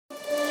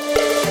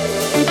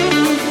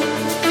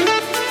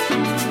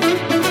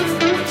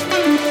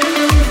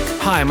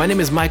Hi, my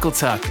name is Michael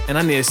Tuck, and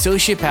I'm the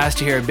Associate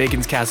Pastor here at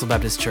Bacon's Castle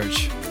Baptist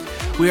Church.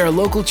 We are a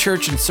local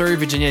church in Surrey,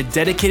 Virginia,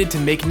 dedicated to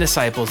making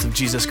disciples of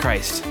Jesus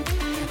Christ.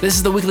 This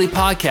is the weekly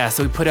podcast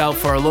that we put out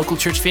for our local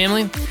church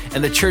family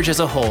and the church as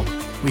a whole.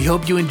 We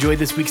hope you enjoyed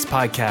this week's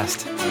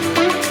podcast.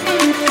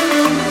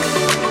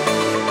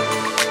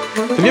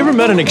 Have you ever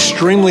met an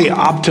extremely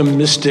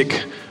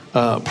optimistic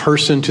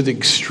person to the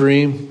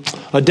extreme?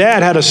 A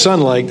dad had a son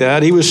like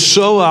that. He was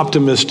so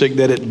optimistic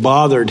that it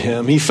bothered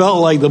him. He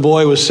felt like the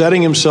boy was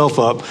setting himself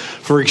up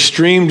for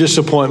extreme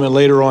disappointment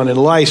later on in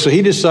life. So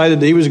he decided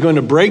that he was going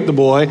to break the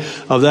boy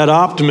of that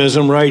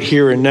optimism right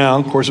here and now.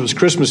 Of course, it was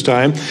Christmas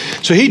time.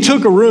 So he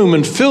took a room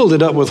and filled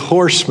it up with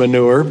horse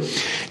manure.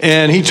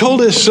 And he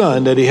told his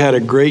son that he had a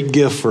great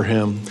gift for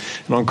him.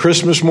 And on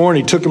Christmas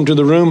morning, he took him to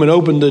the room and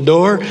opened the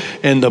door.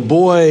 And the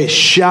boy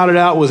shouted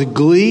out with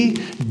glee,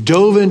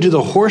 dove into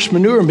the horse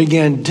manure and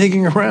began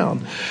digging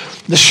around.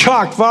 The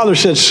shocked father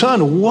said,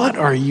 "Son, what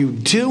are you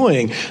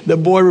doing?" The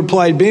boy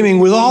replied, beaming,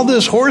 "With all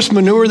this horse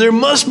manure, there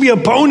must be a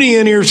pony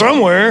in here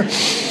somewhere."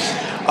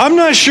 I'm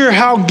not sure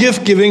how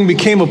gift giving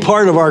became a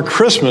part of our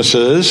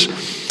Christmases.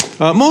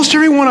 Most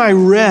everyone I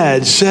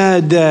read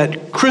said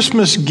that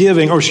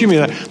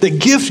that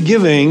gift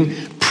giving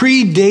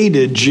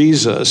predated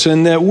Jesus,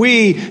 and that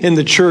we in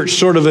the church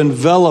sort of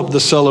enveloped the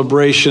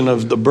celebration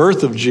of the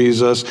birth of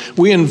Jesus.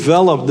 We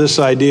enveloped this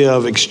idea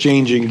of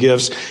exchanging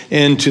gifts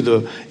into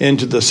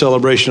the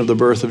celebration of the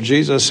birth of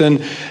Jesus.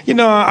 And,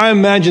 I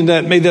imagine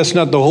that maybe that's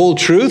not the whole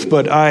truth,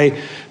 but I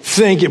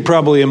think it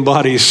probably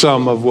embodies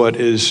some of what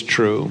is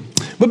true.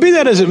 But be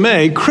that as it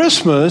may,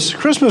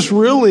 Christmas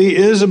really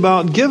is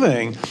about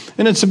giving.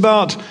 And it's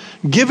about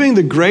giving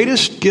the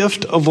greatest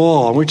gift of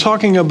all. We're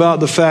talking about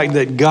the fact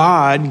that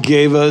God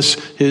gave us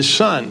his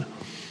Son.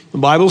 The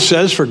Bible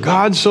says, "For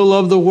God so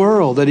loved the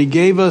world that he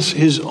gave us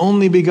his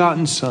only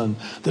begotten Son,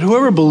 that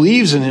whoever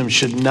believes in him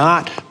should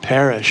not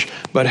perish,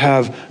 but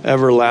have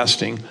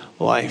everlasting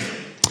life."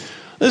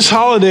 This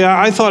holiday,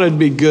 I thought it'd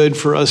be good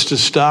for us to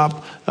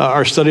stop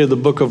our study of the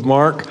book of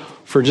Mark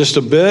for just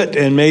a bit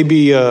and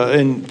maybe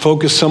and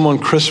focus some on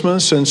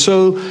Christmas. And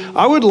so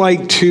I would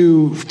like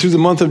to, through the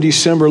month of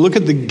December, look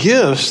at the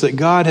gifts that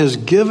God has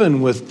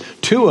given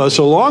to us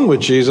along with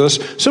Jesus,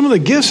 some of the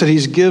gifts that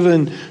he's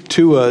given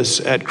to us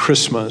at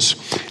Christmas.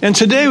 And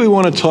today we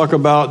want to talk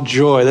about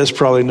joy. That's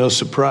probably no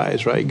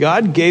surprise, right?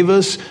 God gave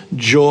us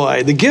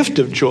joy, the gift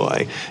of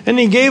joy. And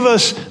he gave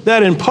us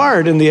that in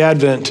part in the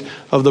advent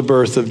of the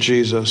birth of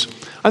Jesus.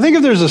 I think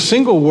if there's a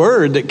single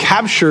word that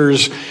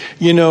captures,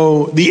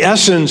 the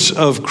essence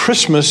of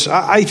Christmas,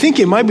 I think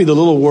it might be the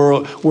little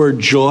word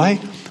joy.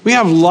 We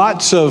have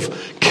lots of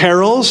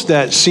carols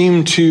that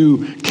seem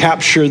to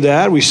capture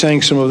that. We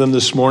sang some of them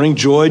this morning.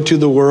 Joy to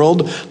the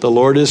world, the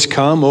Lord is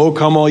come. Oh,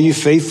 come all you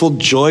faithful,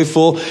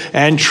 joyful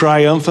and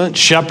triumphant.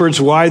 Shepherds,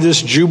 why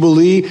this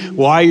jubilee?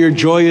 Why your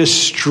joyous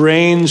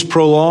strains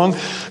prolong?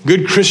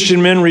 Good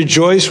Christian men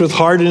rejoice with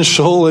heart and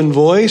soul and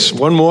voice.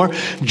 One more.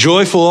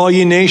 Joyful all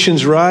ye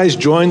nations rise.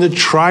 Join the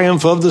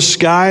triumph of the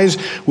skies.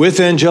 With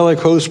angelic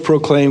hosts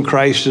proclaim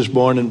Christ is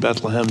born in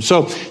Bethlehem.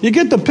 So you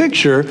get the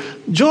picture.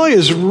 Joy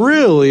is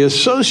really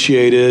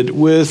associated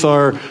with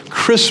our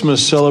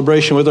Christmas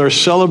celebration, with our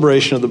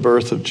celebration of the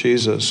birth of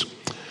Jesus.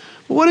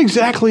 But what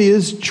exactly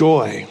is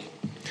joy?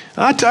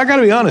 I got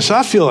to be honest,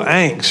 I feel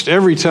angst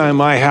every time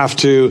I have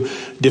to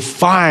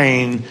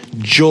define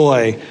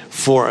joy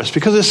for us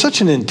because it's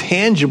such an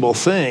intangible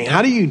thing.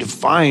 How do you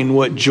define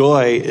what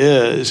joy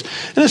is?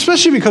 And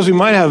especially because we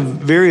might have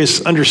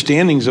various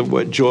understandings of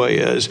what joy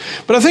is.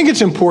 But I think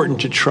it's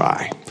important to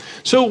try.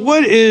 So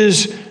what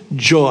is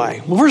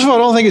joy? Well, first of all, I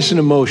don't think it's an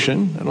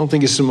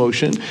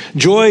emotion.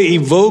 Joy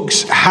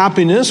evokes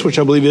happiness, which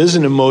I believe is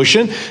an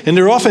emotion, and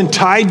they're often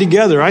tied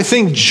together. I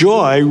think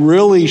joy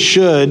really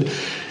should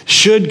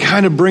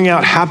kind of bring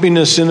out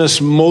happiness in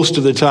us most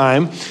of the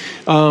time.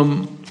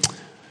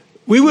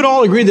 We would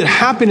all agree that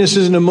happiness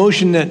is an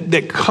emotion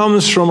that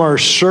comes from our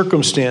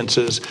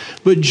circumstances.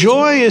 But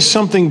joy is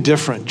something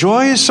different.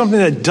 Joy is something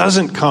that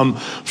doesn't come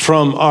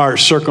from our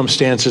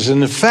circumstances.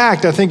 And in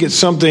fact, I think it's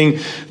something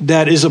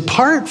that is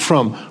apart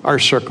from our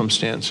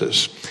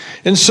circumstances.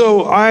 And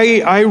so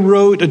I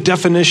wrote a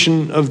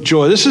definition of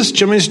joy. This is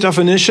Jimmy's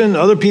definition.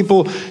 Other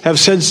people have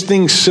said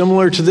things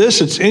similar to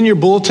this. It's in your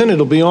bulletin.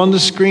 It'll be on the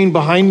screen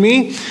behind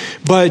me.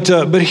 But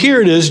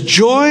here it is.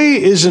 Joy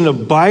is an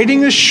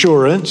abiding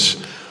assurance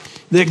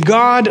that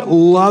God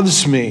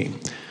loves me,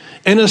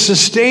 and a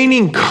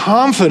sustaining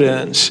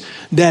confidence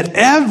that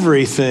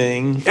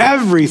everything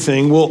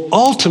will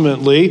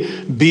ultimately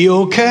be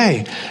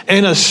okay,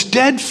 and a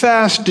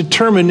steadfast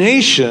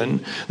determination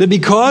that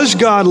because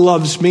God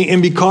loves me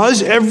and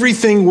because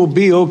everything will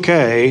be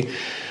okay,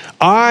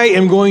 I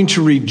am going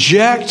to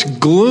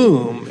reject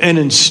gloom, and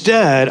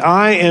instead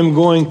I am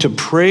going to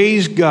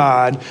praise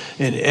God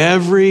in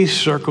every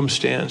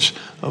circumstance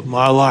of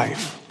my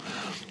life.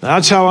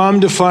 That's how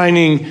I'm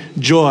defining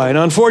joy. And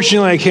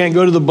unfortunately, I can't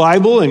go to the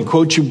Bible and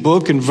quote you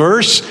book and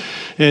verse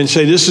and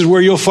say, this is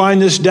where you'll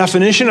find this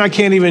definition. I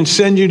can't even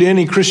send you to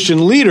any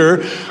Christian leader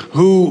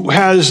who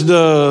has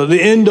the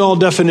end-all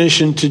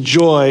definition to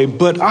joy.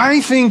 But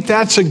I think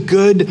that's a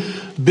good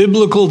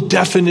biblical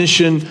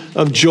definition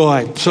of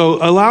joy.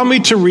 So allow me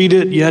to read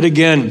it yet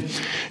again.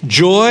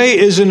 Joy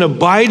is an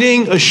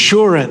abiding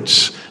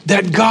assurance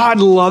that God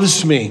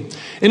loves me.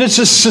 And it's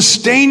a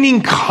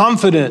sustaining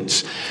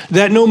confidence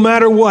that no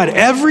matter what,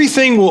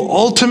 everything will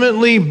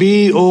ultimately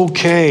be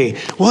okay.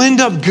 We'll end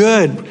up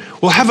good.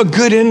 We'll have a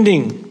good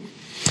ending.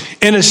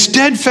 And a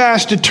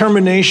steadfast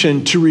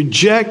determination to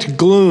reject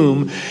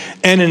gloom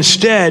and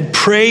instead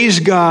praise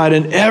God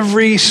in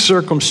every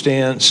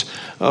circumstance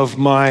of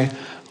my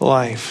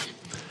life.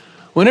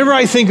 Whenever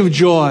I think of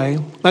joy,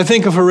 I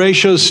think of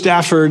Horatio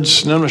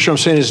Stafford's, and I'm not sure I'm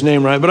saying his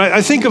name right, but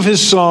I think of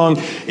his song,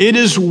 It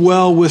Is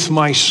Well With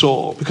My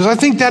Soul, because I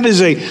think that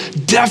is a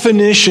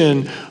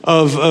definition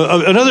of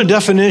another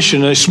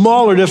definition, a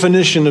smaller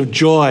definition of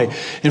joy.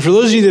 And for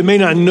those of you that may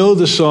not know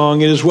the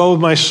song, It Is Well With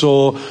My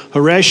Soul,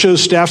 Horatio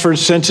Stafford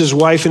sent his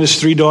wife and his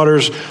 3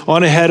 daughters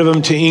on ahead of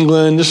him to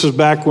England. This was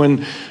back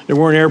when there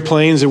weren't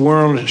airplanes, they were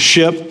on a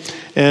ship.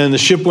 And the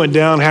ship went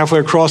down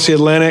halfway across the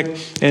Atlantic,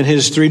 and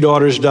his 3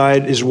 daughters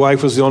died. His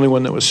wife was the only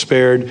one that was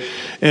spared.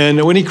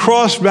 And when he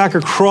crossed back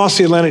across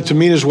the Atlantic to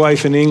meet his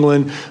wife in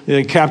England,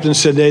 the captain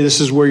said, hey, this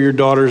is where your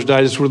daughters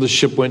died. This is where the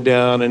ship went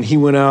down. And he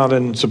went out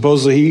and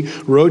supposedly he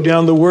wrote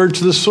down the word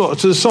to the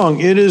song,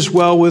 It Is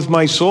Well With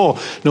My Soul.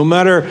 No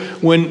matter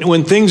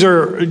when things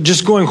are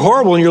just going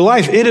horrible in your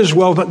life, it is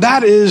well. But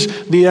that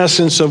is the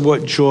essence of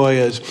what joy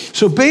is.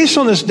 So based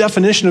on this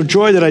definition of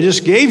joy that I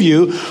just gave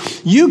you,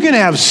 you can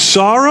have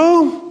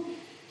sorrow,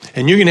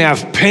 and you can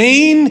have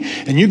pain,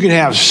 and you can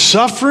have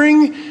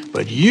suffering,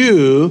 but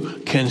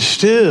you can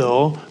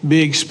still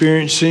be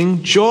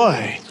experiencing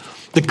joy.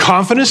 The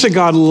confidence that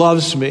God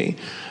loves me,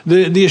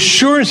 the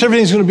assurance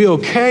everything's going to be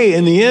okay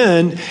in the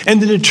end,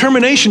 and the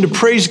determination to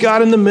praise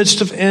God in the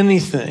midst of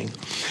anything.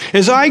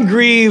 As I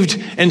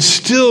grieved and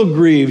still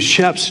grieve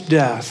Shep's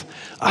death,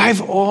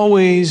 I've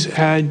always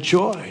had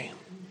joy.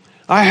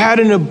 I had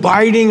an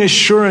abiding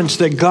assurance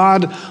that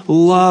God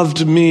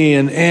loved me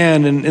and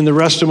Ann and the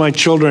rest of my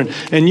children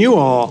and you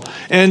all,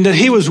 and that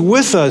he was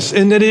with us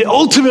and that it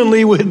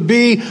ultimately would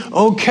be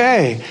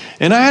okay.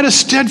 And I had a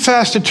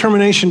steadfast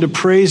determination to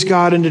praise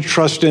God and to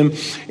trust him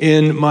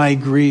in my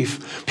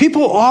grief.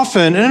 People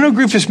often, and I know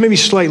grief is maybe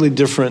slightly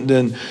different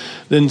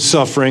than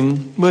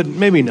suffering, but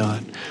maybe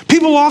not.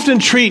 People often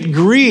treat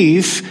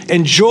grief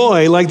and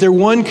joy like they're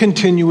one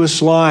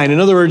continuous line. In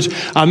other words,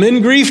 I'm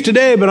in grief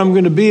today, but I'm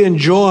going to be in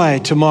joy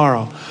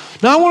tomorrow.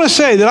 Now, I want to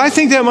say that I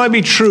think that might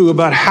be true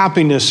about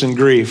happiness and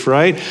grief,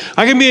 right?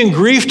 I can be in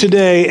grief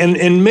today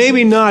and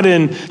maybe not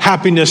in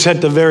happiness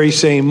at the very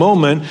same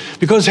moment,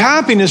 because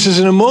happiness is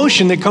an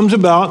emotion that comes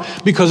about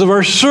because of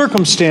our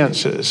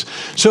circumstances.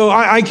 So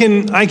I'm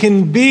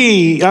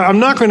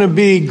not going to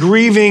be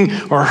grieving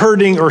or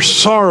hurting or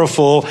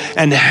sorrowful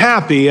and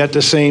happy at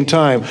the same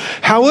time.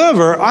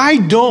 However, I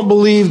don't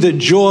believe that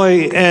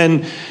joy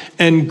and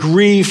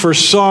grief or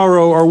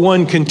sorrow are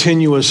one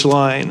continuous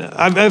line.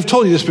 I've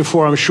told you this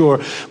before, I'm sure.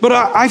 But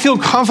I feel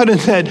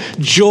confident that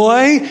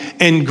joy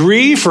and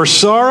grief or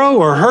sorrow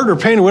or hurt or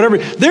pain or whatever,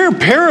 they're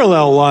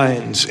parallel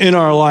lines in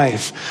our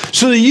life.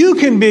 So that you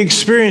can be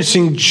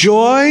experiencing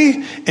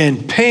joy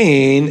and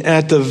pain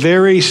at the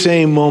very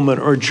same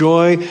moment, or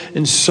joy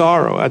and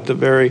sorrow at the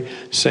very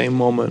same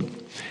moment.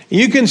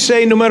 You can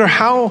say, no matter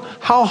how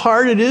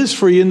hard it is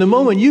for you in the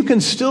moment, you can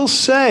still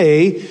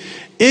say,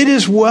 it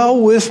is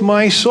well with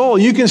my soul.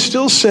 You can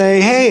still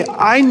say, hey,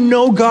 I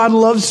know God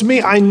loves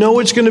me. I know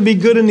it's going to be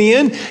good in the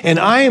end, and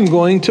I am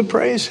going to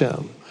praise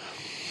him.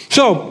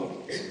 So,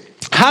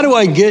 how do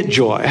I get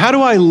joy? How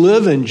do I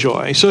live in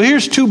joy? So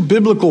here's 2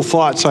 biblical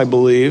thoughts, I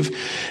believe.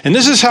 And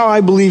this is how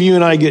I believe you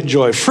and I get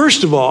joy.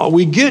 First of all,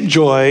 we get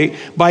joy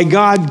by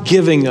God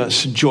giving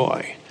us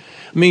joy.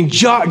 I mean,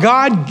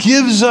 God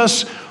gives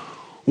us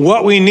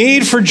what we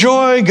need for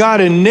joy. God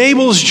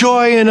enables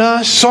joy in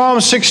us. Psalm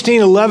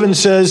 16:11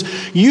 says,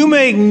 you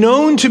make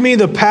known to me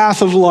the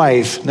path of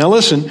life. Now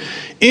listen,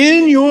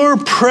 in your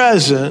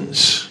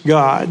presence,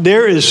 God,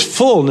 there is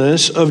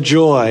fullness of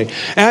joy.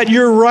 At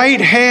your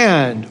right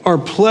hand are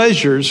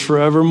pleasures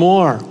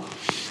forevermore.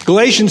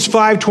 Galatians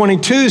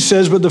 5:22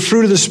 says, but the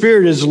fruit of the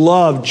Spirit is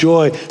love,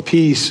 joy,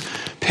 peace,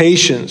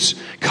 patience,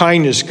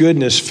 kindness,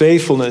 goodness,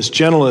 faithfulness,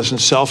 gentleness, and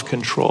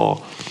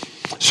self-control.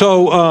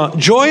 So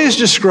joy is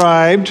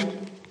described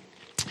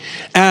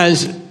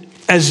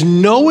as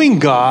knowing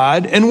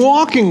God and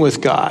walking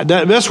with God.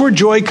 That's where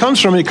joy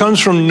comes from. It comes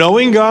from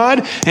knowing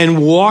God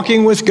and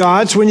walking with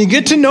God. So when you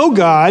get to know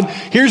God,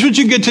 here's what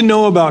you get to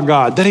know about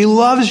God: that he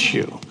loves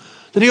you,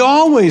 that he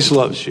always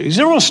loves you. He's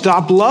never going to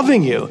stop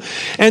loving you.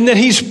 And that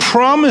he's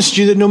promised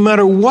you that no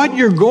matter what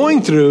you're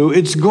going through,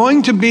 it's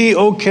going to be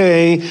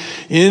okay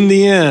in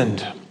the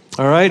end.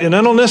 All right? And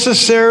I don't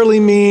necessarily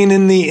mean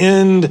in the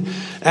end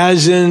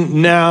as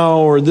in now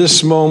or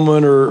this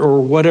moment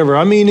or whatever.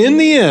 I mean, in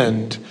the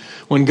end,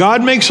 when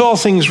God makes all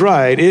things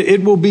right,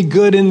 it will be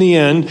good in the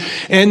end,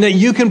 and that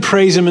you can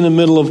praise him in the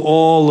middle of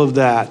all of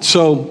that.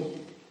 So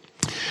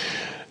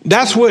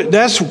That's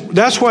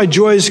why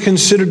joy is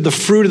considered the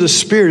fruit of the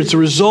Spirit. It's a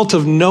result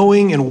of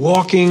knowing and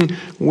walking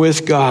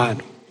with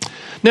God.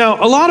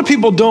 Now, a lot of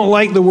people don't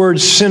like the word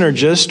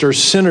synergist or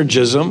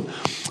synergism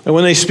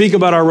when they speak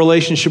about our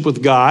relationship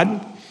with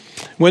God.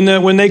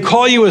 When they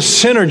call you a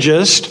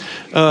synergist,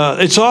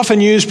 it's often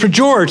used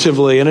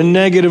pejoratively in a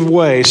negative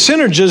way.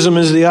 Synergism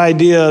is the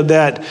idea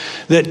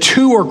that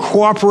two are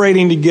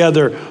cooperating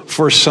together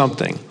for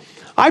something.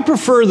 I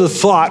prefer the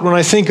thought, when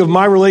I think of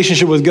my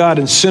relationship with God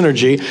in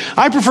synergy,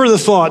 I prefer the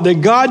thought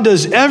that God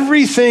does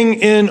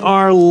everything in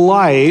our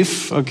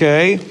life,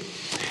 okay?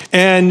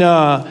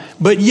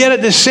 But yet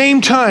at the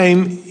same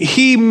time,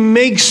 He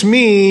makes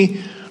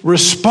me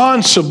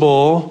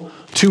responsible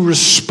to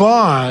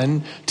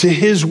respond to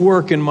His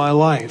work in my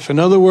life. In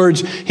other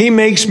words, He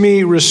makes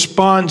me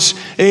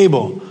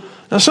response-able.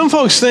 Now, some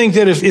folks think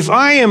that if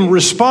I am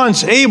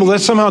response-able,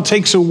 that somehow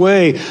takes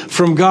away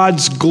from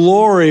God's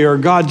glory or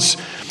God's,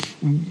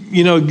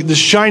 the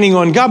shining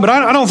on God. But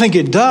I don't think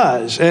it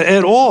does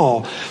at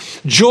all.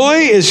 Joy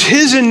is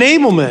His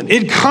enablement.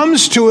 It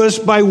comes to us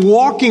by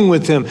walking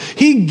with Him.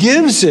 He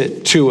gives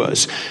it to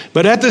us.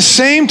 But at the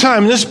same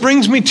time, this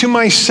brings me to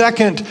my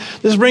second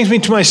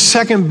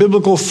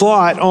biblical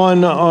thought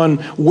on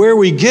where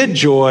we get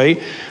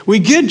joy. We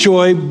get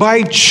joy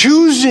by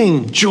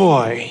choosing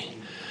joy.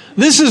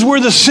 This is where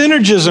the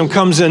synergism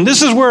comes in.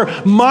 This is where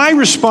my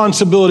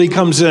responsibility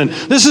comes in.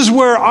 This is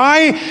where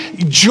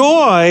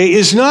joy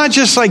is not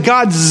just like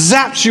God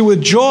zaps you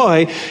with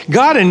joy.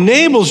 God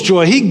enables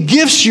joy. He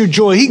gifts you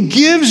joy. He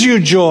gives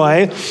you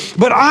joy.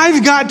 But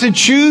I've got to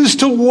choose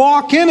to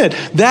walk in it.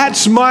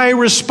 That's my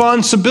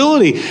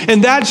responsibility.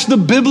 And that's the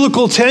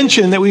biblical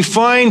tension that we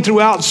find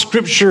throughout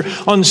Scripture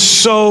on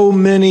so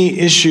many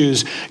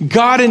issues.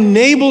 God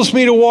enables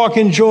me to walk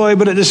in joy,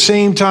 but at the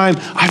same time,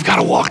 I've got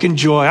to walk in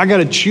joy. I've got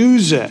to choose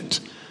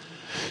it.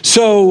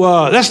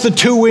 So that's the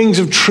two wings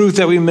of truth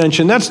that we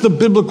mentioned. That's the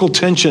biblical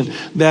tension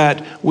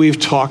that we've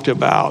talked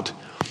about.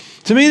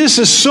 To me, this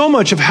is so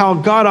much of how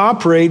God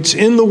operates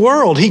in the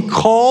world. He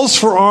calls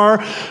for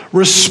our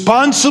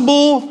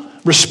responsible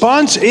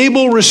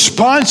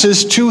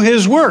responses to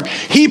His work.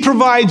 He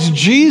provides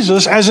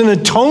Jesus as an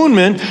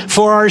atonement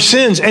for our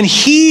sins, and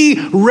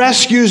He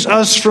rescues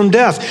us from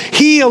death.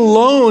 He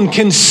alone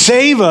can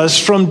save us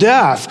from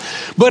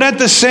death. But at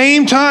the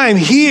same time,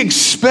 He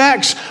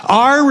expects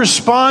our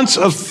response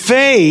of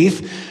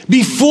faith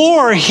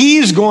before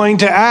He's going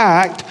to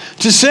act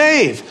to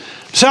save.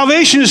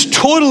 Salvation is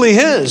totally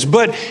His,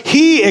 but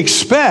He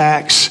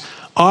expects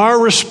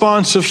our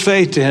response of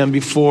faith to Him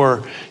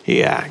before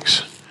He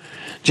acts.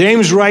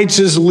 James writes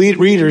his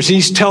readers, he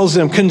tells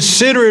them,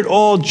 consider it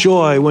all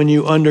joy when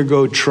you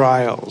undergo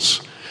trials.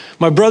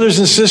 My brothers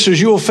and sisters,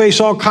 you will face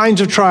all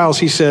kinds of trials,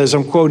 he says.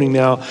 I'm quoting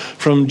now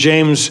from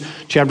James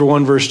chapter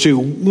 1, verse 2.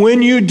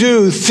 When you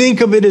do,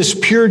 think of it as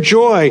pure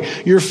joy.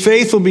 Your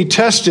faith will be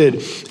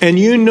tested, and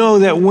you know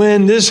that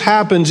when this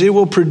happens, it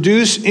will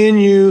produce in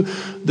you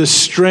the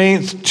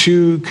strength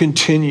to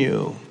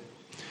continue.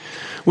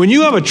 When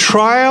you have a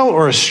trial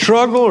or a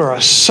struggle or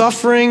a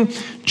suffering,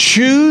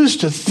 choose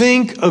to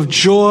think of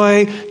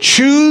joy.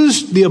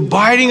 Choose the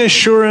abiding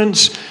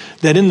assurance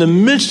that in the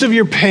midst of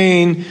your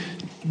pain,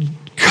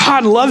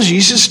 God loves you.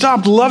 He says,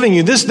 stop loving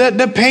you.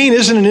 That pain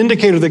isn't an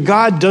indicator that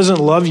God doesn't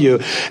love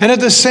you. And at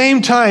the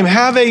same time,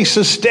 have a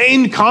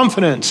sustained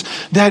confidence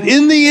that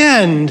in the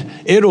end,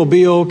 it'll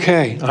be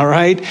okay, all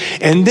right?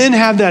 And then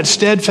have that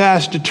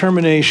steadfast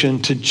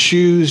determination to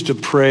choose to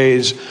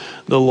praise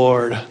the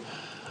Lord.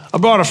 I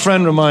brought a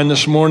friend of mine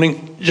this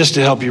morning just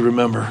to help you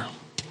remember.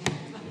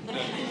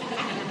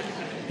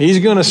 He's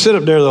going to sit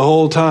up there the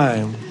whole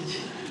time.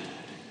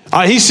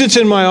 He sits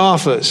in my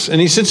office, and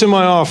he sits in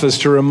my office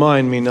to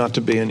remind me not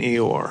to be an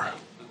Eeyore.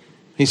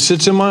 He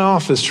sits in my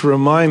office to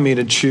remind me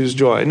to choose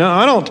joy.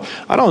 Now,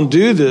 I don't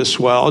do this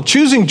well.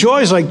 Choosing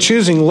joy is like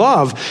choosing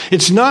love.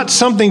 It's not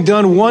something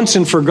done once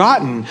and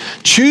forgotten.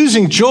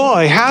 Choosing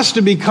joy has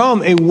to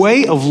become a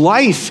way of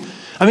life.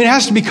 I mean, it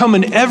has to become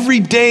an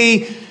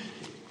everyday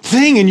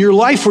thing in your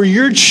life where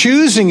you're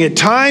choosing it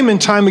time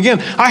and time again.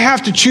 I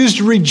have to choose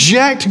to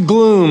reject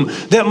gloom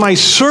that my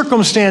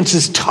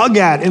circumstances tug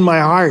at in my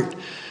heart.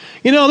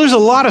 You know, there's a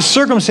lot of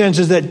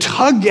circumstances that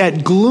tug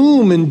at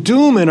gloom and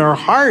doom in our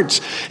hearts.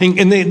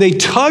 And they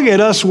tug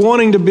at us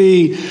wanting to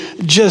be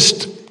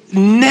just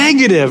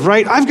negative,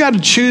 right? I've got to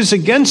choose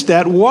against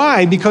that.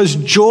 Why? Because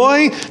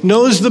joy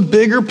knows the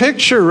bigger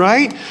picture,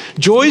 right?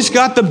 Joy's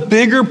got the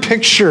bigger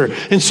picture.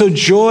 And so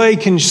joy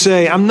can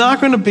say, I'm not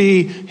going to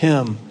be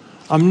him.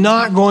 I'm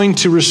not going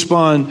to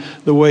respond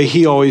the way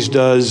he always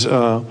does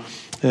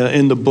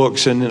in the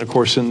books and of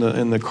course in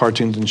the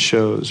cartoons and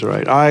shows,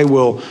 right? I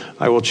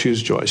will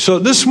choose joy. So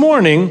this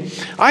morning,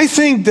 I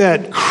think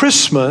that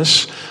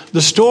Christmas,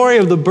 the story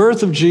of the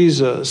birth of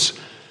Jesus,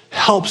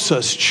 helps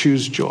us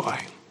choose joy.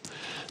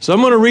 So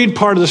I'm going to read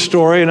part of the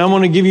story, and I'm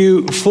going to give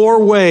you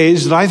 4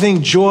 ways that I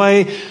think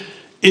joy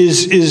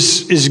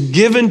is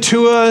given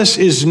to us,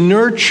 is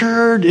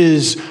nurtured,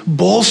 is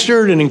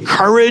bolstered and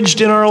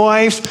encouraged in our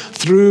life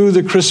through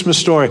the Christmas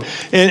story.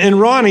 And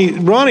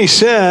Ronnie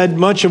said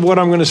much of what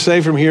I'm going to say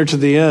from here to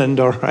the end,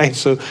 all right?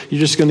 So you're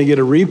just going to get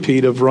a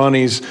repeat of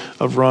Ronnie's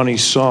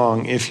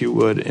song, if you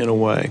would, in a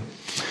way.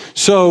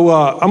 So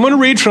I'm going to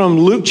read from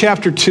Luke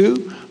chapter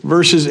 2,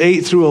 verses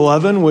 8 through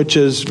 11, which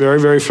is very,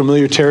 very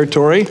familiar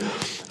territory.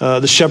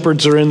 The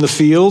shepherds are in the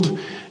field,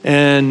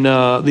 and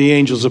the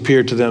angels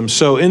appeared to them.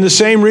 So in the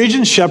same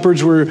region,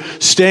 shepherds were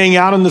staying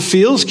out in the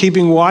fields,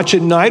 keeping watch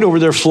at night over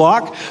their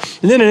flock.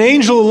 And then an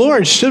angel of the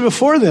Lord stood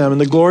before them, and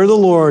the glory of the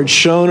Lord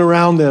shone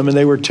around them, and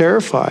they were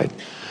terrified.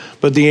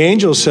 But the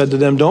angel said to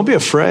them, "Don't be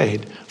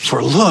afraid,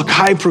 for look,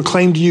 I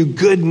proclaim to you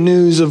good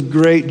news of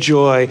great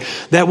joy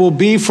that will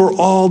be for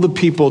all the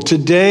people.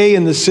 Today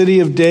in the city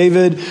of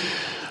David,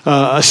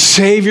 a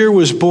Savior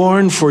was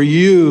born for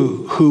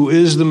you, who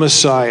is the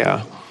Messiah,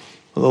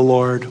 the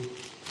Lord."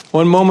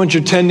 One moment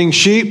you're tending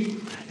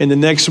sheep, and the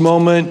next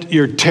moment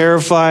you're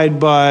terrified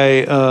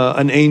by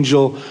an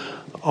angel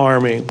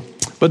army.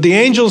 But the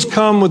angels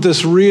come with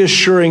this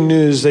reassuring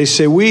news. They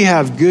say, "We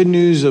have good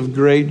news of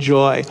great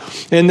joy."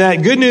 And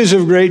that good news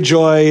of great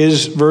joy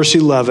is verse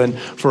 11.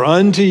 "For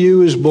unto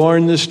you is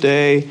born this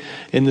day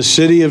in the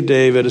city of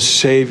David a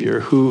Savior,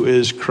 who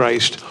is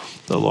Christ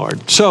the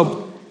Lord."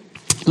 So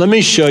let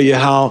me show you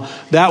how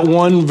that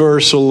one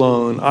verse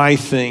alone, I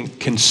think,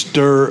 can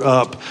stir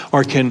up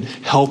or can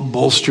help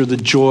bolster the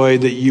joy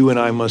that you and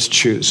I must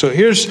choose. So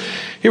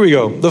here we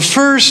go. The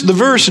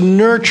verse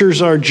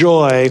nurtures our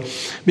joy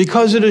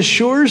because it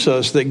assures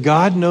us that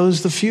God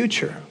knows the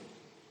future.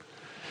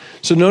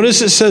 So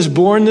notice it says,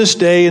 "Born this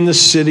day in the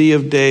city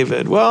of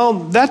David."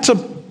 Well,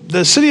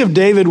 the city of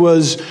David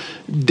was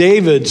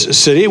David's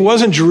city. It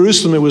wasn't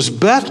Jerusalem, it was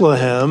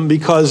Bethlehem,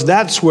 because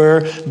that's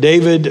where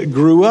David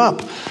grew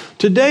up.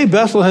 Today,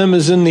 Bethlehem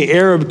is in the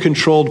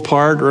Arab-controlled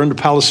part or under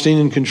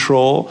Palestinian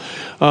control.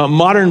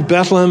 Modern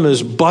Bethlehem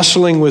is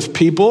bustling with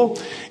people.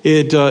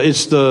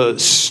 It's the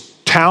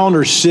town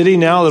or city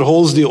now that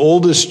holds the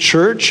oldest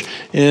church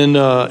in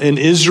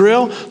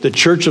Israel, the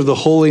Church of the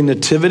Holy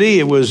Nativity.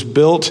 It was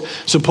built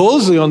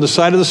supposedly on the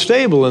site of the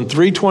stable in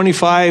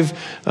 325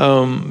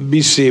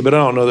 BC, but I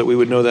don't know that we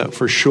would know that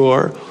for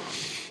sure.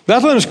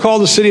 Bethlehem is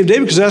called the city of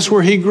David because that's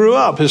where he grew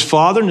up. His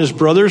father and his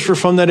brothers were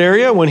from that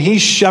area. When he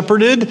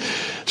shepherded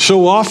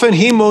so often,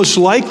 he most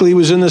likely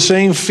was in the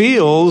same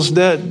fields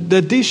that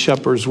these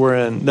shepherds were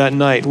in that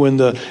night when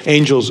the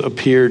angels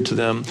appeared to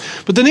them.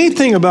 But the neat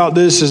thing about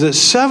this is that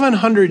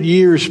 700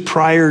 years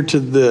prior to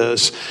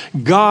this,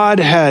 God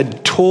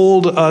had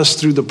told us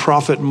through the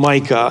prophet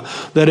Micah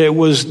that it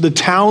was the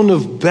town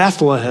of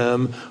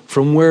Bethlehem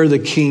from where the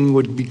king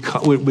would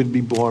be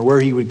born, where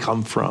he would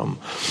come from.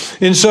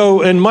 And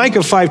so in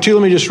Micah 5:2,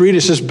 let me just read it.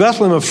 It says,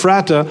 "Bethlehem of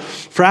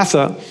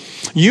Ephrathah,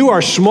 you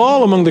are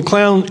small among the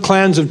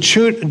clans of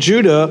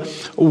Judah.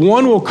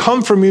 One will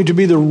come from you to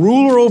be the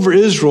ruler over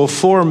Israel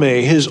for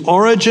me. His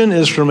origin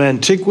is from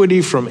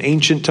antiquity, from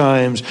ancient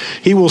times.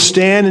 He will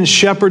stand and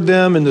shepherd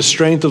them in the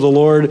strength of the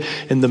Lord,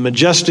 in the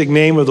majestic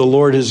name of the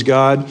Lord his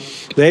God.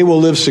 They will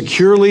live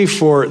securely,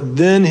 for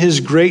then his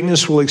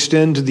greatness will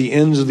extend to the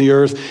ends of the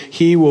earth.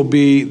 He will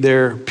be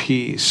their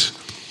peace."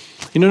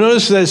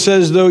 Notice that it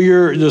says, though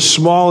you're the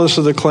smallest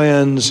of the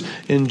clans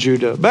in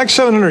Judah. Back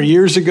 700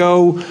 years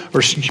ago,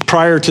 or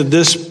prior to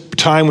this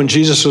time when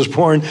Jesus was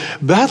born,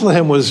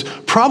 Bethlehem was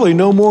probably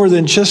no more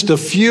than just a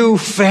few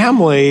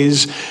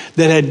families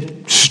that had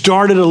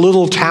started a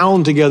little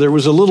town together. It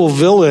was a little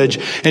village.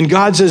 And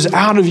God says,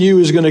 out of you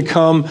is going to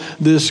come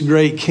this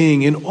great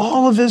king. And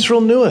all of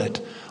Israel knew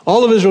it.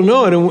 All of Israel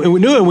knew it, and we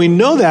knew it. And we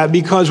know that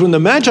because when the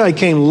Magi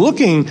came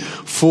looking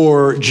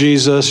for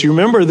Jesus, you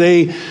remember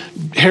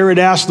Herod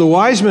asked the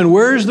wise men,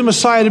 "Where is the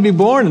Messiah to be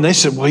born?" And they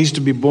said, "Well, he's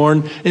to be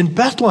born in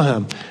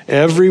Bethlehem."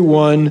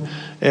 Everyone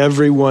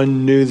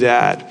knew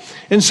that.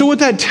 And so what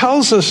that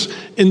tells us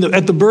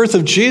at the birth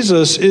of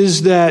Jesus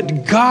is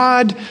that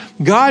God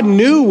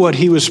knew what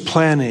he was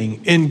planning,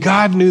 and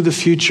God knew the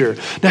future.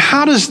 Now,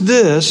 how does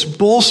this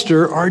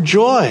bolster our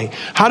joy?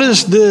 How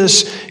does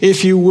this,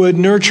 if you would,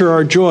 nurture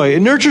our joy?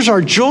 It nurtures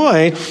our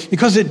joy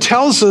because it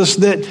tells us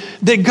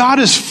that God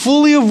is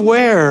fully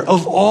aware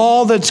of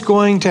all that's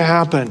going to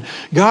happen.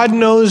 God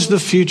knows the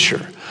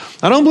future.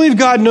 I don't believe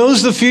God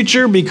knows the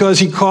future because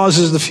he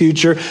causes the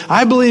future.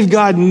 I believe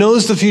God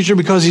knows the future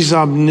because he's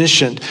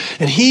omniscient.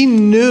 And he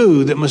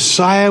knew that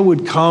Messiah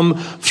would come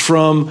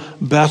from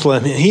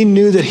Bethlehem. And he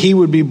knew that he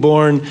would be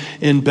born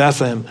in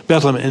Bethlehem.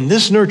 And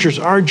this nurtures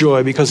our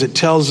joy because it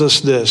tells us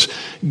this: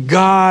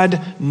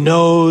 God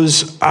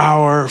knows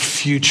our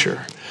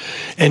future.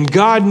 And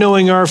God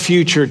knowing our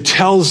future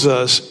tells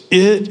us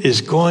it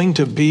is going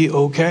to be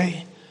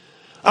okay.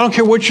 I don't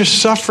care what you're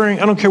suffering.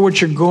 I don't care what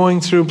you're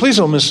going through. Please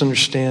don't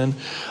misunderstand.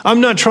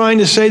 I'm not trying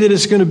to say that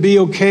it's going to be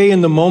okay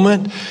in the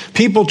moment.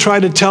 People try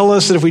to tell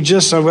us that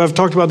I've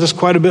talked about this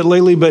quite a bit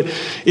lately, but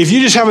if you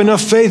just have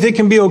enough faith, it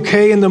can be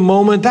okay in the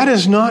moment. That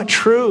is not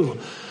true.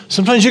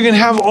 Sometimes you can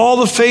have all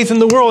the faith in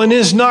the world and it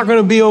is not going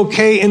to be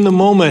okay in the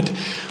moment.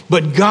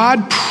 But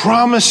God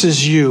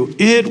promises you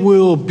it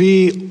will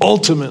be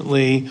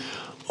ultimately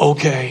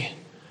okay.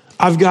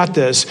 I've got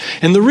this.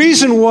 And the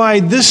reason why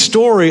this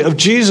story of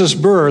Jesus'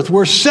 birth,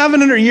 where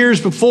 700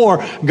 years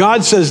before,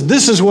 God says,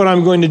 this is what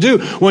I'm going to do.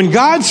 When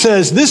God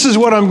says, this is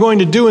what I'm going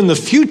to do in the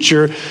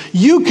future,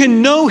 you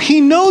can know he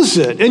knows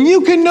it. And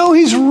you can know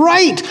he's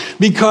right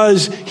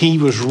because he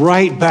was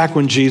right back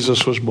when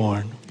Jesus was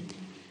born.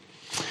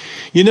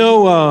 You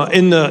know,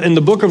 in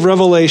the book of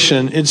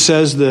Revelation, it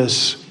says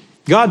this.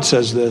 God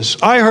says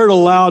this, I heard a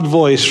loud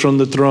voice from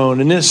the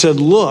throne, and it said,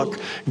 look,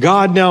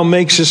 God now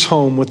makes his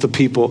home with the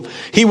people.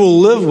 He will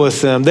live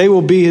with them. They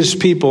will be his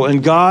people,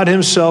 and God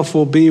himself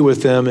will be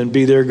with them and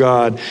be their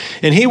God.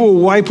 And he will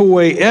wipe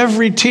away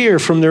every tear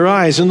from their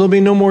eyes, and there'll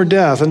be no more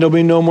death, and there'll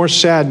be no more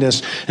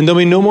sadness, and there'll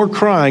be no more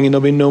crying, and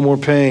there'll be no more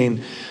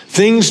pain.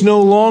 Things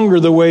will no longer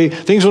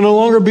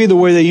be the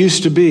way they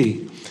used to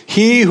be.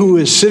 He who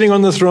is sitting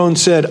on the throne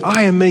said,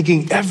 I am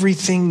making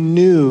everything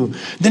new.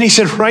 Then he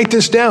said, write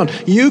this down.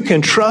 You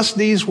can trust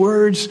these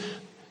words.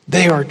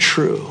 They are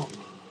true.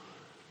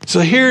 So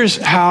here's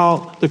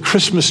how the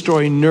Christmas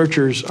story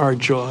nurtures our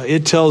joy.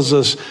 It tells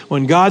us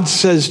when God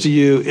says to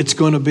you, it's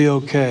going to be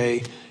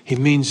okay, he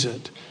means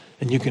it,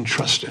 and you can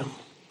trust him.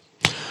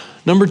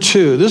 Number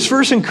 2, this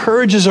verse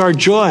encourages our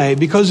joy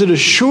because it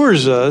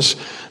assures us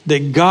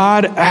that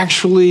God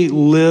actually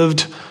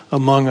lived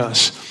among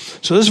us.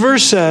 So this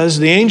verse says,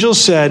 the angel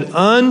said,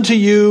 unto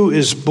you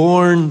is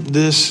born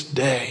this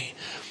day.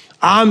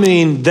 I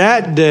mean,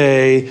 that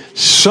day,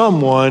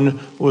 someone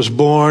was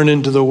born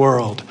into the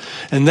world.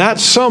 And that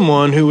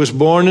someone who was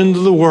born into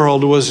the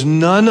world was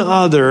none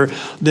other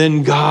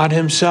than God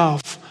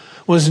himself,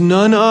 was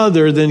none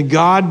other than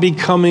God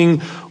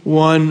becoming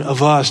one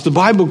of us. The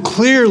Bible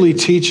clearly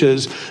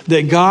teaches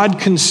that God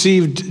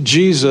conceived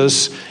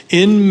Jesus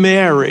in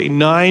Mary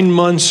 9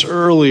 months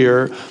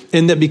earlier,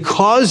 and that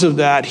because of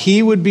that,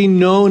 he would be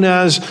known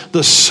as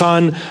the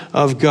Son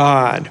of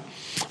God.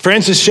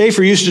 Francis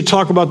Schaeffer used to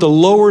talk about the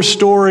lower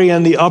story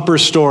and the upper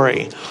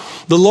story.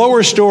 The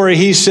lower story,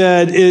 he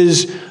said,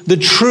 is the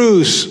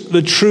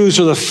truths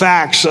or the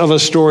facts of a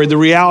story, the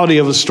reality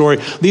of a story.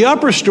 The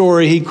upper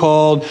story,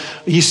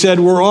 he said,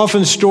 were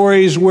often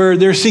stories where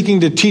they're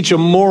seeking to teach a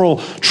moral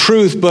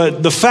truth,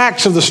 but the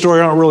facts of the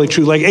story aren't really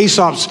true, like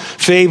Aesop's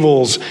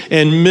fables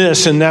and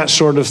myths and that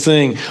sort of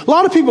thing. A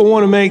lot of people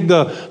want to make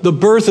the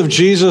birth of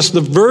Jesus,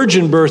 the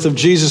virgin birth of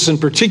Jesus in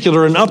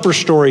particular, an upper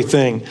story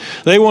thing.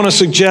 They want to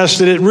suggest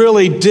that it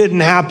really didn't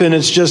happen.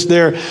 It's just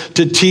there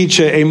to teach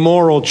a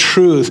moral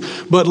truth.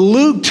 But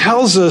Luke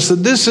tells us that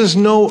this is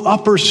no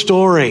upper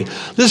story.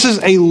 This is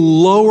a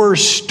lower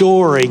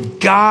story.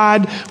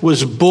 God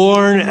was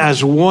born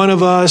as one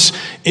of us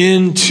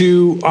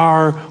into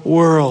our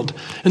world.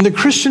 And the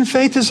Christian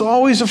faith has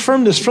always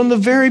affirmed this from the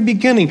very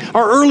beginning.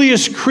 Our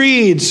earliest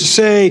creeds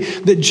say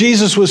that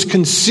Jesus was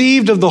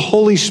conceived of the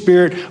Holy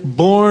Spirit,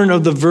 born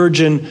of the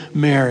Virgin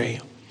Mary.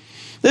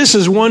 This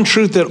is one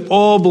truth that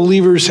all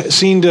believers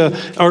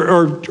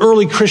or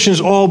early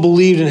Christians all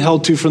believed and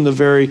held to from the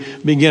very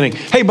beginning.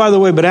 Hey, by the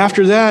way, but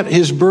after that,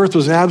 his birth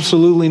was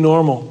absolutely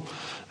normal.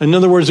 In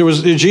other words,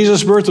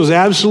 Jesus' birth was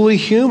absolutely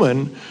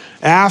human.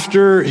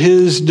 After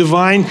his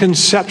divine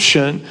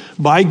conception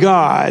by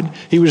God,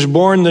 he was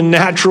born the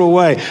natural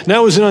way.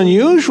 Now, it was an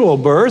unusual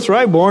birth,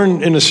 right?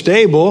 Born in a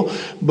stable,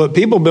 but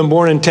people have been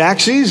born in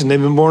taxis, and they've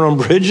been born on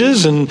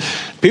bridges, and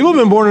people have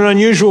been born in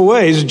unusual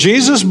ways.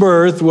 Jesus'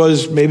 birth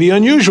was maybe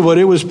unusual, but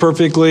it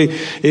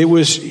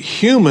was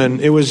human.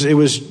 It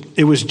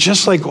was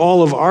just like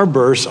all of our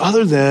births,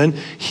 other than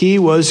he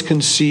was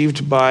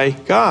conceived by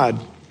God.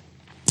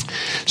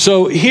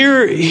 So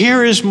here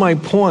is my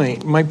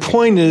point. My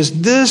point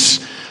is this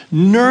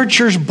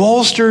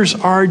bolsters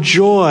our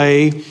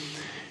joy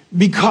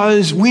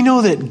because we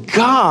know that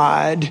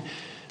God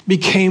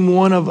became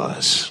one of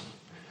us.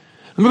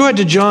 Let me go back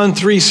to John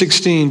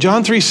 3:16.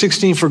 John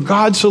 3:16, for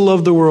God so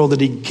loved the world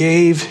that he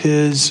gave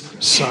his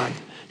son.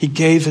 He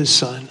gave his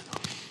son.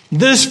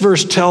 This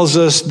verse tells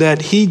us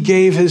that he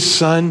gave his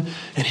son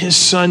and his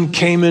son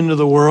came into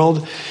the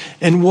world.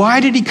 And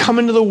why did he come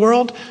into the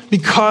world?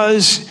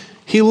 Because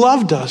he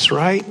loved us,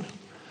 right?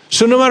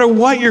 So no matter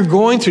what you're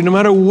going through, no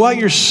matter what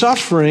you're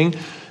suffering,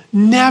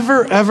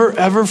 never, ever,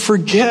 ever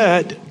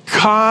forget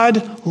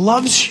God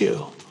loves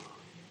you.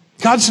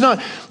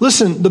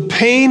 Listen, the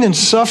pain and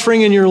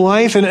suffering in your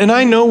life, and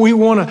I know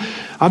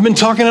I've been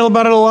talking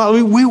about it a lot.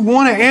 We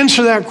want to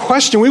answer that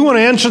question. We want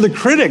to answer the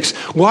critics.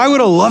 Why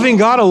would a loving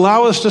God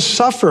allow us to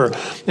suffer?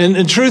 And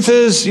the truth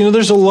is,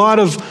 there's a lot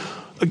of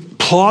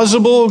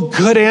plausible,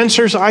 good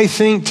answers, I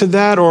think, to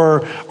that,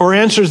 or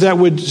answers that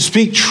would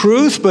speak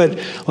truth, but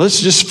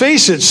let's just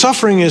face it,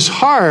 suffering is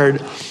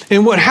hard.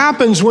 And what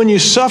happens when you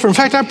suffer, in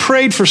fact, I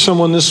prayed for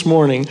someone this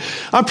morning.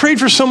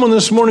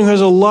 who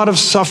has a lot of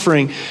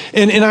suffering.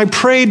 And I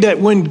prayed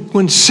that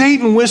when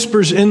Satan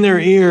whispers in their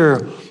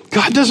ear,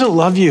 God doesn't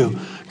love you,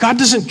 God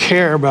doesn't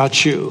care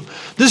about you,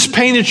 this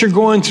pain that you're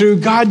going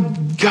through,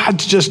 God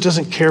just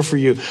doesn't care for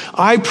you.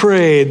 I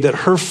prayed that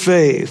her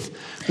faith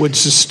would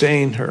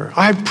sustain her.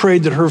 I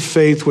prayed that her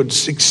faith would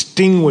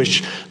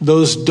extinguish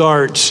those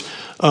darts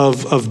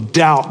of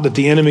doubt that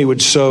the enemy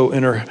would sow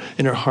in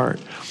her heart.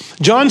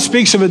 John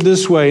speaks of it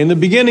this way. In the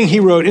beginning, he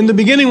wrote, in the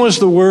beginning was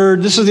the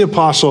Word. This is the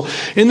apostle.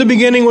 In the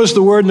beginning was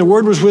the Word, and the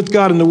Word was with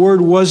God, and the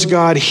Word was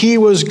God. He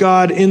was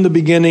God in the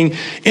beginning.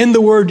 In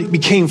the Word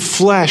became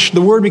flesh.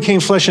 The Word became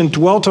flesh and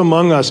dwelt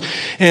among us.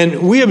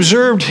 And we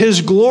observed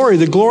his glory.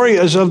 The glory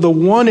is of the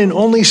one and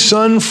only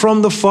Son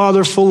from the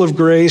Father, full of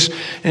grace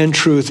and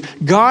truth.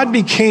 God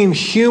became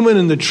human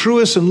in the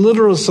truest and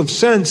literalist of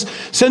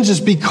senses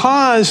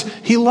because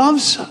he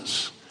loves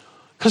us,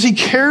 because he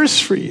cares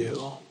for you.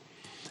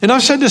 And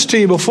I've said this to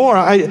you before.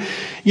 Why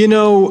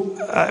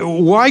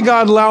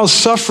God allows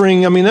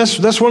suffering, I mean,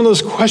 that's one of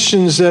those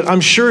questions that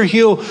I'm sure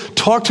he'll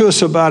talk to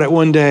us about it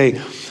one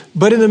day.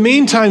 But in the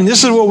meantime,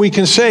 this is what we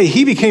can say.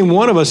 He became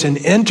one of us and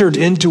entered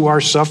into our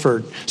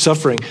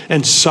suffering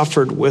and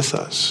suffered with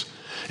us.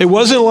 It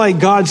wasn't like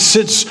God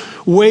sits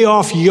way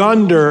off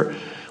yonder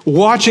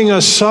watching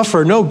us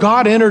suffer. No,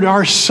 God entered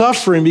our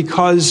suffering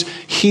because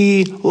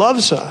he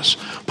loves us.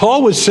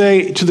 Paul would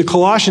say to the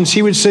Colossians,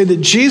 he would say that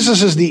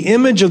Jesus is the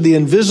image of the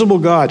invisible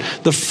God,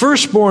 the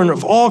firstborn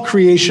of all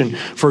creation.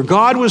 For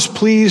God was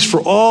pleased for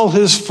all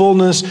his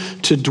fullness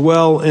to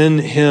dwell in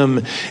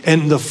him.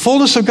 And the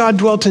fullness of God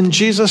dwelt in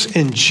Jesus,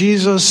 and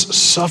Jesus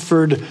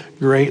suffered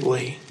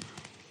greatly.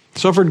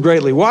 Suffered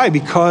greatly. Why?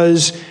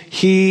 Because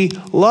he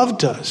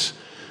loved us.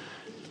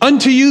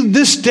 Unto you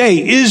this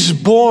day is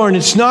born.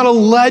 It's not a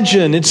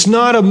legend. It's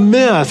not a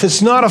myth.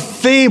 It's not a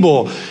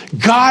fable.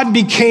 God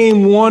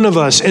became one of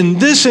us. And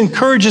this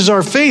encourages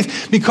our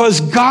faith because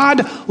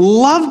God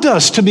loved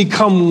us to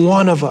become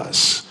one of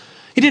us.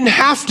 He didn't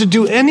have to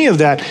do any of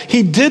that.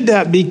 He did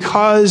that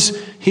because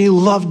he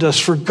loved us.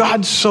 For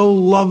God so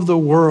loved the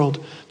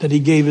world that he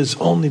gave his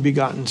only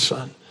begotten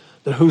Son,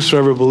 that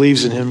whosoever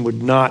believes in him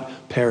would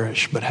not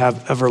perish, but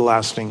have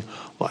everlasting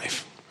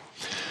life.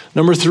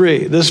 Number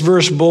 3, this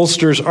verse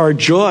bolsters our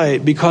joy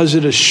because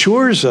it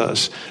assures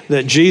us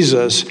that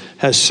Jesus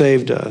has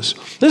saved us.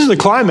 This is the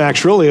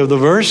climax, really, of the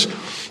verse.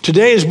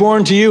 Today is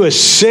born to you a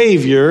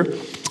Savior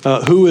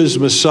who is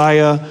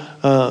Messiah,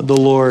 the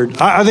Lord.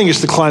 I think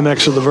it's the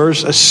climax of the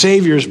verse. A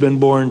Savior has been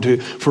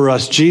born for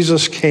us.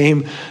 Jesus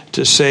came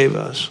to save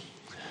us.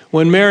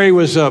 When Mary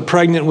was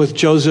pregnant with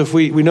Joseph,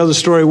 we know the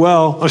story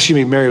well.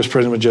 Mary was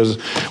pregnant with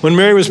Joseph. When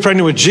Mary was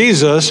pregnant with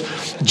Jesus,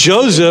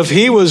 Joseph,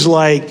 he was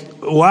like,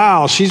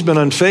 wow, she's been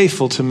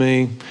unfaithful to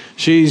me.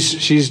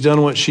 She's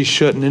done what she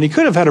shouldn't. And he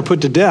could have had her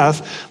put to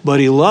death, but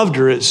he loved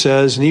her, it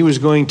says, and he was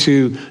going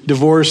to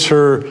divorce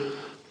her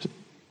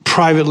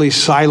privately,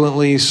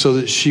 silently, so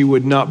that she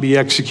would not be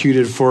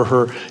executed for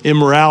her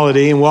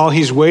immorality. And while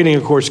he's waiting,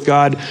 of course,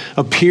 God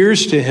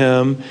appears to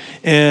him,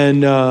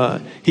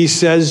 and he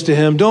says to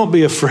him, don't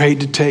be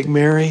afraid to take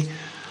Mary.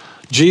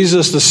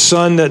 Jesus,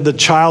 the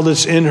child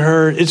that's in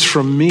her, it's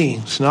from me.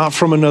 It's not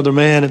from another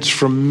man, it's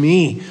from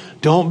me.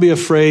 Don't be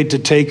afraid to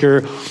take her.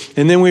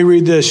 And then we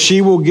read this,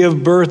 she will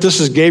give birth. This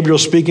is Gabriel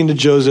speaking to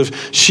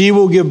Joseph. She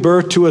will give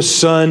birth to a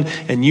son,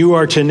 and you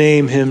are to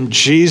name him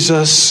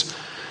Jesus.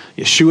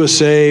 Yeshua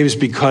saves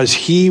because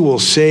he will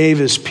save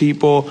his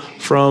people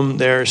from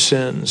their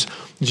sins.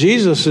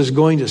 Jesus is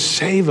going to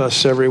save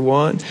us,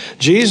 everyone.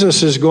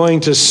 Jesus is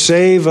going to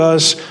save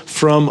us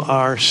from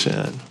our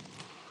sin.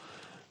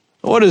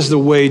 What is the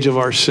wage of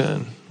our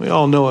sin? We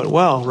all know it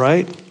well,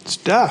 right? It's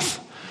death.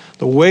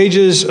 The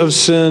wages of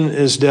sin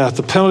is death.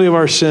 The penalty of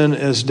our sin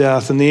is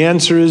death. And the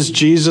answer is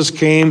Jesus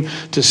came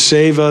to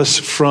save us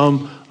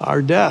from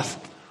our death.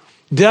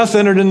 Death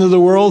entered into the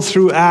world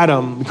through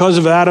Adam. Because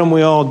of Adam,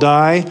 we all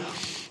die.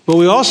 But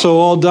we also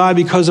all die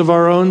because of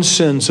our own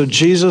sin. So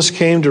Jesus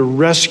came to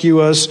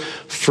rescue us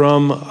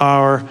from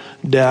our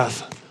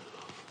death.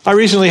 I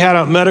recently had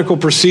a medical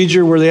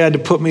procedure where they had to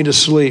put me to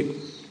sleep.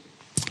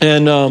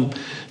 And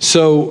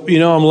so,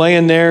 I'm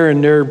laying there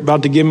and they're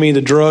about to give me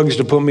the drugs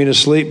to put me to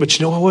sleep. But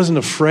I wasn't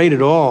afraid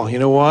at all. You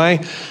know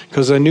why?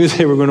 Because I knew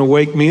they were going to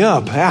wake me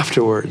up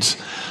afterwards.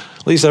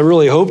 At least I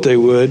really hoped they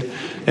would.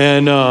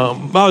 And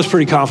I was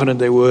pretty confident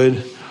they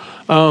would.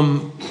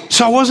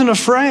 So I wasn't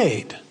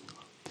afraid.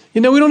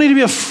 We don't need to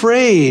be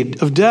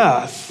afraid of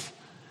death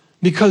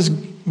because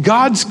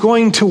God's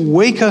going to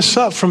wake us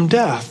up from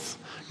death.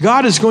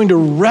 God is going to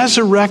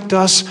resurrect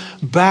us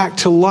back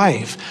to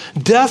life.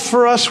 Death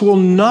for us will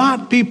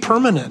not be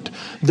permanent.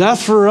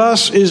 Death for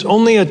us is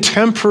only a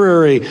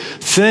temporary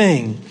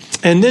thing.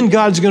 And then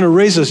God's going to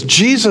raise us.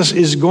 Jesus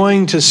is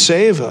going to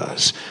save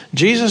us.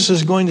 Jesus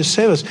is going to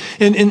save us.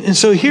 And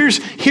so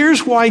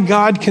here's why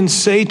God can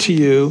say to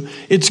you,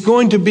 it's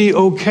going to be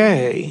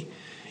okay,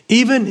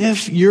 even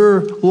if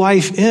your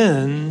life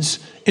ends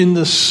in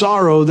the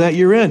sorrow that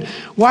you're in.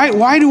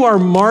 Why do our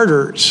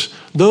martyrs,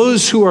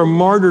 those who are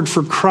martyred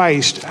for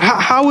Christ,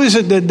 how is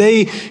it that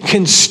they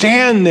can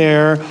stand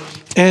there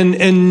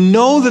and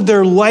know that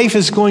their life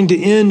is going to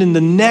end in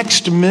the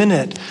next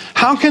minute?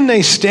 How can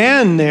they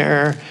stand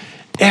there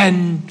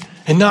and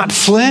not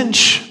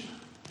flinch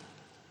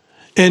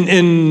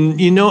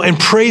and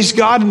praise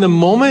God in the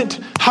moment?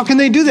 How can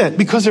they do that?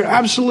 Because they're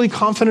absolutely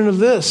confident of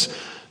this,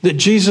 that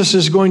Jesus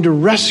is going to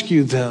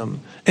rescue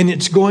them And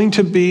it's going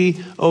to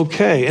be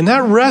okay. And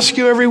that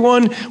rescue,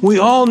 everyone, we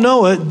all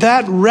know it,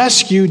 that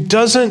rescue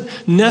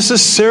doesn't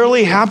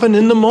necessarily happen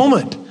in the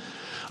moment.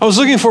 I was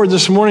looking for it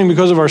this morning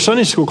because of our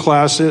Sunday school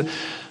class.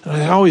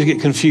 I always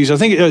get confused. I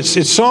think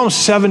it's Psalm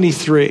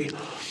 73.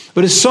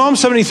 But in Psalm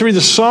 73,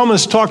 the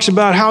psalmist talks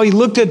about how he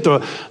looked at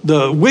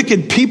the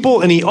wicked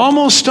people and he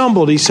almost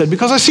stumbled. He said,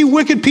 because I see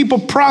wicked people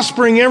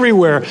prospering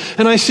everywhere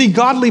and I see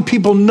godly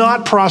people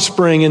not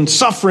prospering and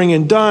suffering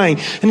and dying.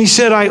 And he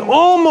said,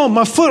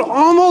 my foot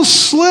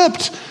almost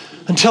slipped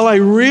until I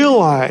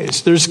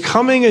realized there's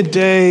coming a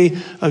day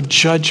of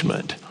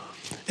judgment.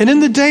 And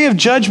in the day of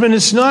judgment,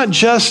 it's not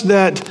just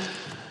that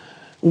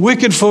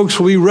wicked folks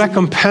will be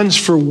recompensed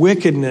for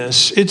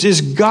wickedness. It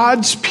is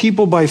God's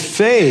people by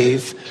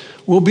faith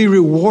will be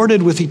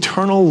rewarded with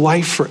eternal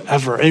life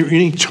forever, an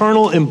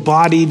eternal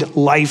embodied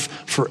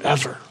life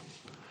forever.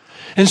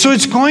 And so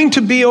it's going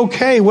to be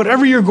okay.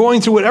 Whatever you're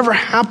going through, whatever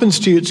happens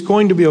to you, it's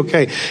going to be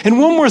okay. And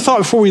one more thought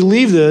before we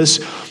leave this,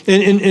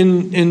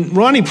 and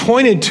Ronnie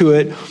pointed to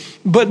it,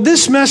 but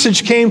this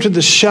message came to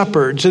the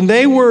shepherds, and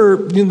they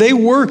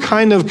were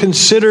kind of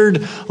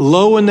considered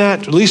low in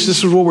that, at least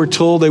this is what we're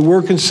told, they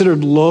were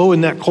considered low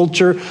in that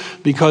culture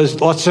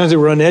because lots of times they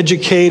were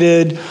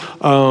uneducated,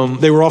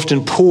 they were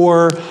often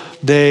poor,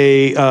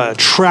 they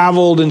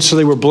traveled, and so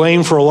they were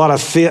blamed for a lot of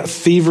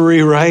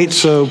thievery, right?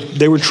 So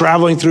they were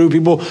traveling through,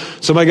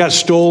 somebody got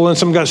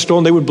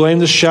stolen, they would blame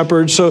the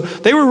shepherds. So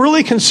they were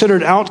really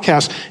considered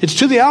outcasts. It's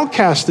to the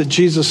outcast that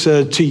Jesus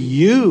said, to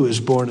you is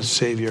born a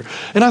Savior.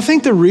 And I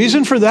think the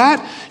reason for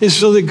that is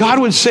so that God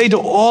would say to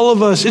all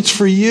of us, it's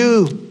for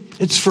you.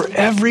 It's for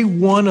every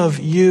one of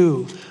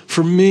you.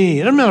 For me,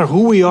 it doesn't matter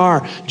who we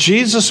are,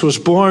 Jesus was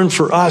born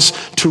for us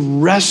to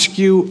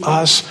rescue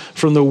us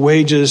from the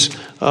wages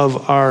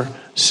of our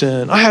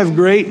sin. I have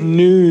great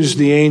news,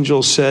 the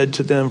angel said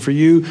to them, for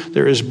you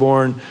there is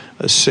born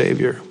a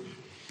Savior.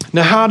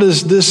 Now, how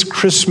does this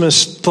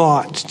Christmas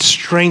thought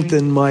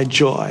strengthen my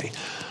joy?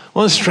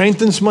 Well, it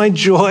strengthens my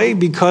joy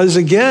because,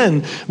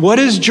 again, what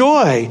is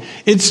joy?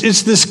 It's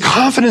this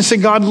confidence that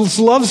God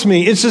loves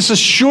me. It's this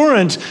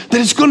assurance that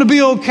it's going to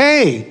be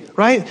okay.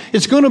 Right?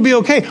 It's going to be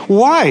okay.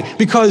 Why?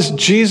 Because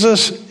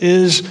Jesus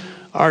is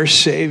our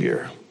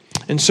Savior.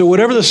 And so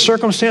whatever the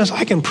circumstance,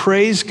 I can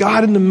praise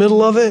God in the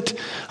middle of it.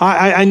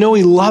 I know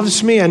He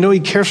loves me. I know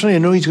He cares for me. I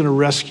know He's going to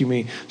rescue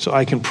me, so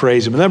I can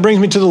praise Him. And that brings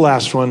me to the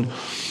last one.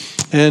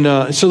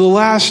 And so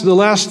the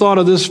last thought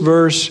of this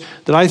verse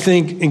that I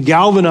think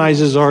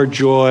galvanizes our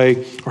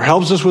joy or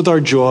helps us with our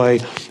joy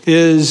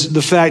is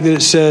the fact that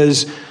it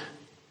says,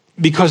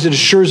 because it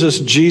assures us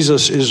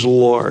Jesus is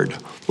Lord.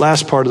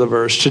 Last part of the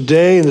verse.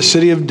 Today in the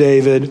city of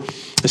David,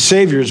 a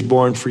Savior is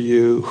born for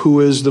you,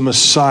 who is the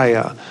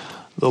Messiah,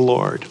 the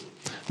Lord.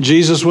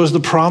 Jesus was the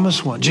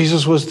promised one.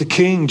 Jesus was the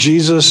King.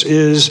 Jesus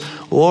is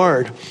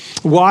Lord.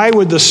 Why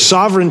would the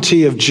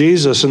sovereignty of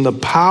Jesus and the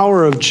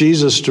power of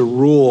Jesus to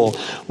rule,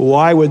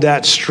 why would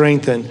that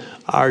strengthen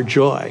our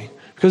joy?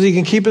 Because He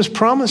can keep His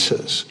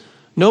promises.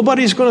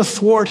 Nobody's going to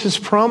thwart His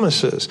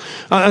promises.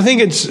 I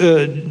think it's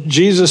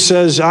Jesus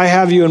says, I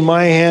have you in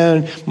my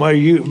hand,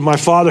 my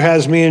Father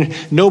has me,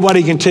 and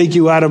nobody can take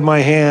you out of my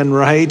hand,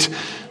 right?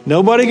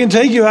 Nobody can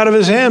take you out of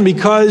His hand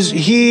because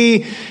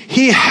He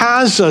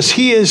has us.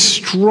 He is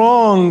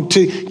strong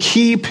to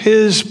keep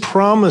His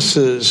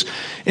promises.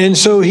 And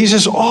so He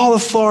says, all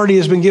authority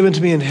has been given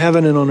to me in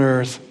heaven and on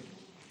earth.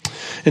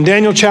 In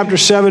Daniel chapter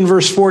 7,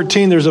 verse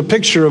 14, there's a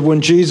picture of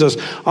when Jesus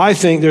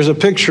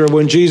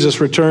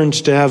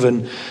returns to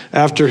heaven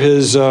after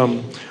His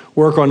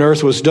work on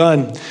earth was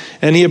done.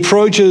 And He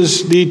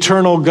approaches the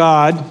eternal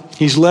God.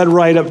 He's led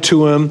right up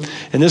to Him.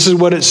 And this is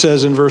what it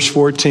says in verse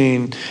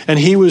 14. And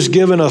He was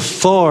given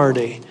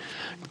authority,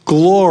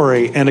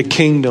 glory, and a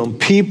kingdom.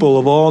 People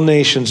of all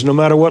nations, no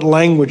matter what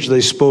language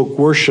they spoke,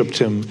 worshiped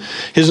Him.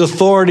 His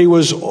authority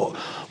will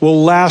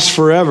last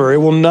forever. It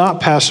will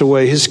not pass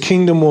away. His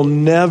kingdom will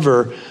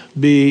never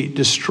be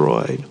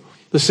destroyed.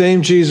 The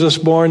same Jesus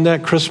born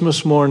that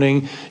Christmas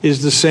morning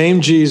is the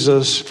same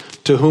Jesus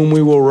to whom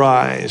we will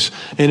rise.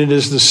 And it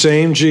is the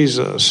same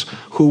Jesus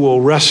who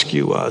will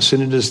rescue us.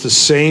 And it is the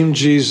same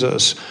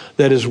Jesus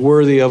that is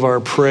worthy of our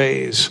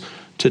praise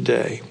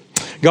today.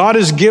 God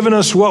has given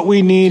us what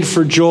we need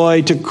for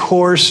joy to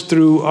course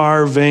through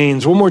our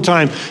veins. One more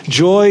time.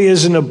 Joy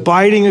is an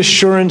abiding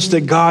assurance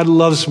that God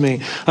loves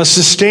me, a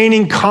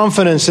sustaining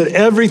confidence that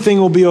everything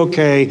will be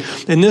okay.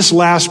 In this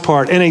last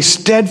part, and a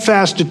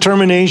steadfast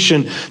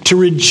determination to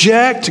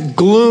reject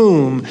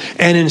gloom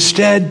and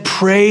instead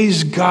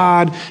praise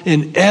God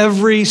in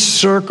every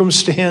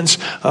circumstance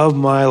of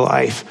my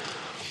life.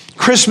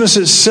 Christmas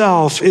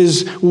itself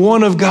is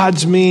one of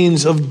God's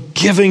means of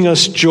giving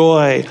us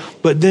joy,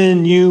 but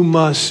then you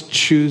must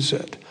choose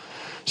it.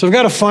 So I've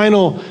got a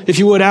final, if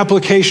you would,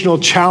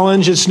 applicational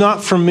challenge. It's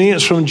not from me,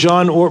 it's from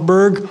John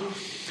Ortberg.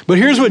 But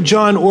here's what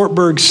John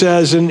Ortberg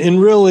says,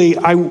 and really,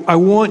 I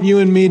want you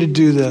and me to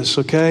do this,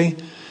 okay?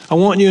 I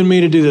want you and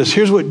me to do this.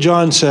 Here's what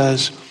John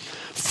says.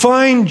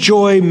 Find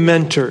joy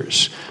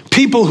mentors,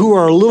 people who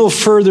are a little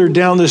further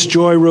down this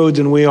joy road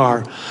than we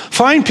are.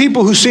 Find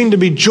people who seem to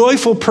be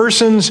joyful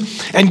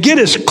persons and get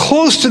as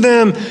close to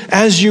them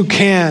as you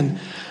can.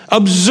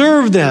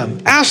 Observe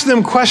them. Ask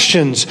them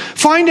questions.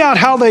 Find out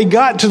how they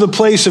got to the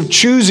place of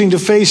choosing to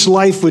face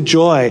life with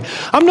joy.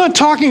 I'm not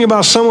talking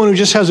about someone who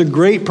just has a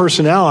great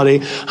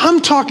personality. I'm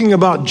talking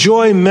about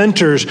joy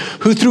mentors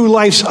who through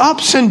life's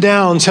ups and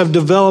downs have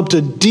developed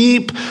a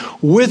deep,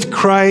 with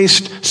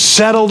Christ,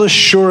 settled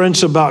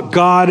assurance about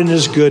God and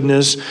His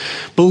goodness,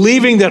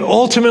 believing that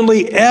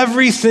ultimately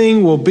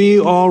everything will be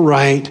all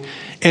right,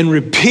 and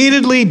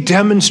repeatedly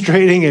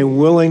demonstrating a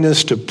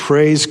willingness to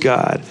praise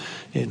God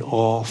in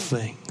all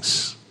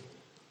things.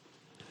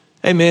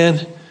 Hey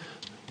man,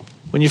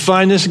 when you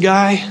find this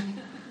guy,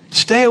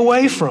 stay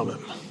away from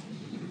him.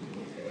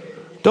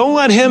 Don't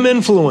let him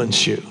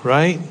influence you,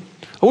 right?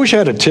 I wish I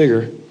had a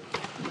Tigger.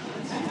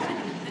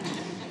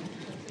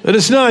 But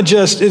it's not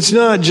just a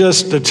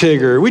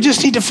Tigger. We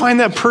just need to find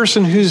that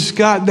person who's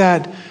got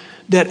that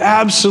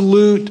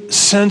absolute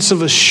sense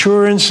of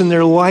assurance in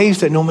their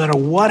life that no matter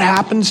what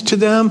happens to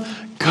them,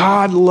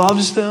 God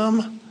loves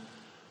them.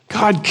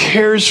 God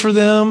cares for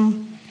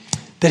them,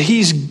 that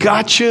He's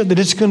got you, that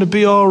it's going to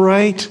be all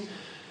right.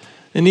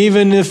 And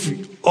even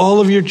if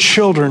all of your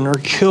children are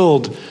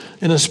killed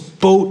in a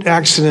boat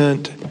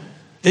accident,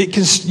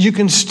 you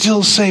can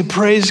still say,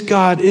 praise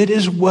God, it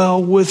is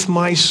well with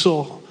my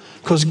soul.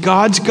 Because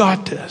God's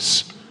got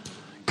this.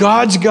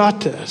 God's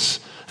got this.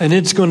 And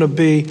it's going to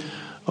be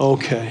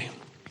okay.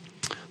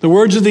 The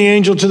words of the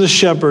angel to the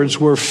shepherds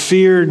were,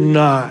 fear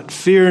not,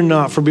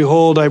 for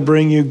behold, I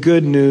bring you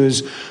good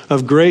news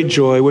of great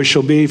joy, which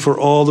shall be for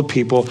all the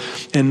people.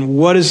 And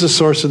what is the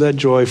source of that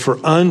joy?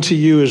 For unto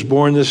you is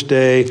born this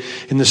day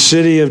in the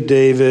city of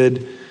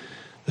David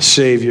a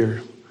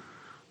Savior,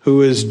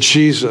 who is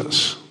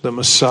Jesus, the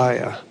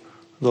Messiah,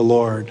 the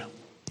Lord.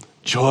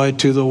 Joy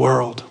to the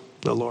world,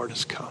 the Lord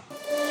has come.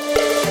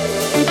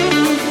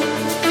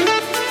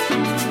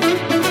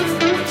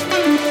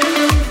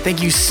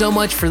 Thank you so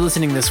much for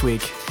listening this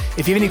week.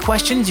 If you have any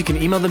questions, you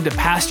can email them to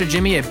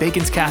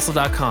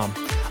pastorjimmy@baconscastle.com.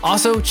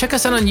 Also, check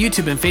us out on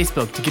YouTube and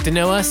Facebook to get to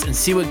know us and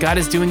see what God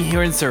is doing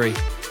here in Surrey.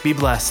 Be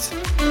blessed.